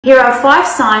Here are 5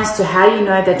 signs to how you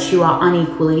know that you are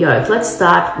unequally yoked. Let's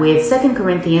start with 2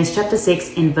 Corinthians chapter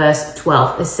 6 in verse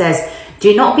 12. It says,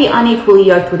 "Do not be unequally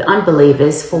yoked with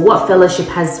unbelievers, for what fellowship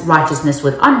has righteousness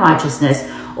with unrighteousness,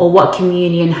 or what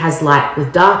communion has light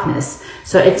with darkness?"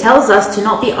 So it tells us to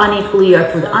not be unequally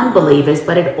yoked with unbelievers,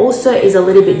 but it also is a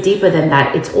little bit deeper than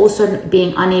that. It's also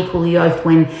being unequally yoked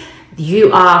when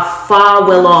you are far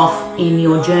well off in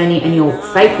your journey and your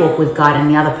faith walk with God and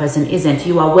the other person isn't.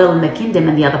 You are well in the kingdom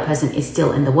and the other person is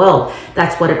still in the world.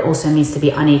 That's what it also means to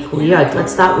be unequally yoked.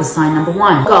 Let's start with sign number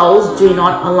 1. Goals do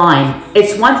not align.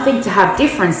 It's one thing to have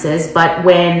differences, but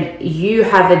when you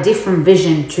have a different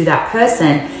vision to that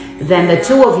person, then the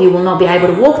two of you will not be able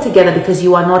to walk together because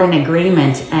you are not in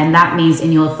agreement. And that means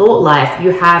in your thought life,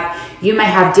 you may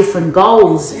have different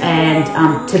goals and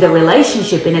to the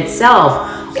relationship in itself,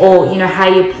 or how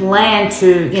you plan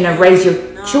to raise your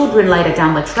children later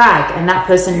down the track, and that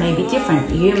person may be different.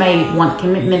 You may want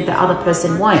commitment, the other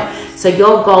person won't. So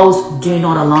your goals do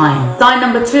not align. Sign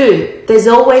number 2, there's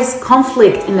always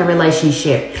conflict in the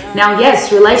relationship. Now,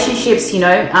 yes, relationships,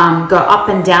 go up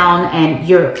and down, and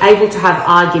you're able to have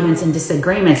arguments and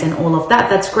disagreements and all of that.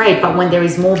 That's great. But when there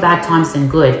is more bad times than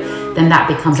good, then that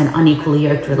becomes an unequally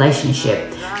yoked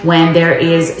relationship. When there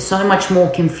is so much more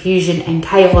confusion and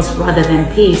chaos rather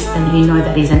than peace, then you know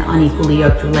that is an unequally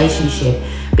yoked relationship,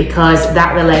 because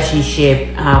that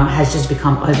relationship has just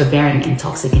become overbearing and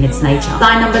toxic in its nature.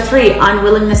 Sign number 3,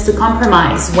 unwillingness to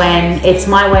compromise. When it's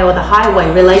my way or the highway,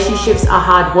 relationships are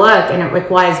hard work and it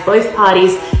requires both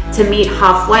parties to meet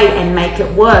halfway and make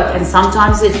it work. And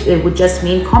sometimes it would just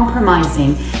mean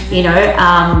compromising,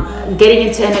 getting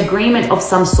into an agreement of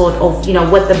some sort of,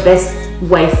 what the best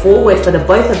way forward for the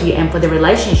both of you and for the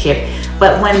relationship.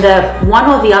 But when the one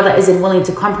or the other isn't willing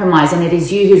to compromise, and it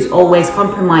is you who's always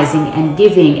compromising and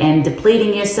giving and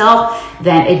depleting yourself,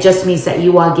 then it just means that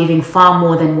you are giving far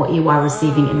more than what you are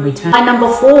receiving in return. And number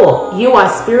 4, you are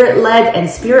spirit-led and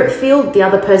spirit-filled. The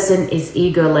other person is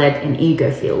ego-led and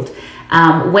ego-filled.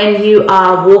 When you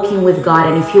are walking with God,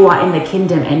 and if you are in the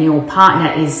kingdom and your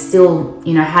partner is still,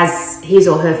 has his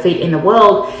or her feet in the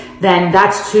world, then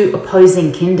that's 2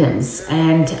 opposing kingdoms.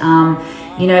 And,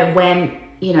 when,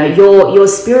 you're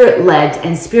spirit-led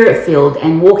and spirit-filled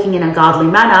and walking in a godly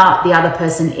manner, the other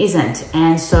person isn't.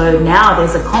 And so now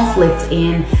there's a conflict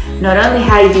in not only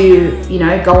how you,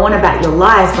 go on about your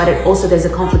life, but there's a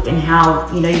conflict in how,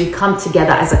 you come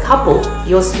together as a couple.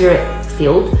 You're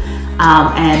spirit-filled,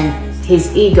 and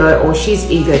his ego or she's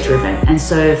ego-driven, and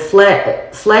so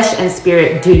flesh and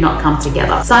spirit do not come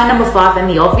together. Sign number 5, and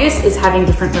the obvious, is having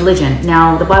different religion.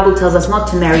 Now, the Bible tells us not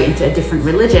to marry into a different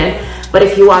religion, but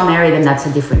if you are married, then that's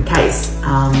a different case.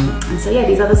 And so yeah,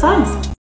 these are the signs.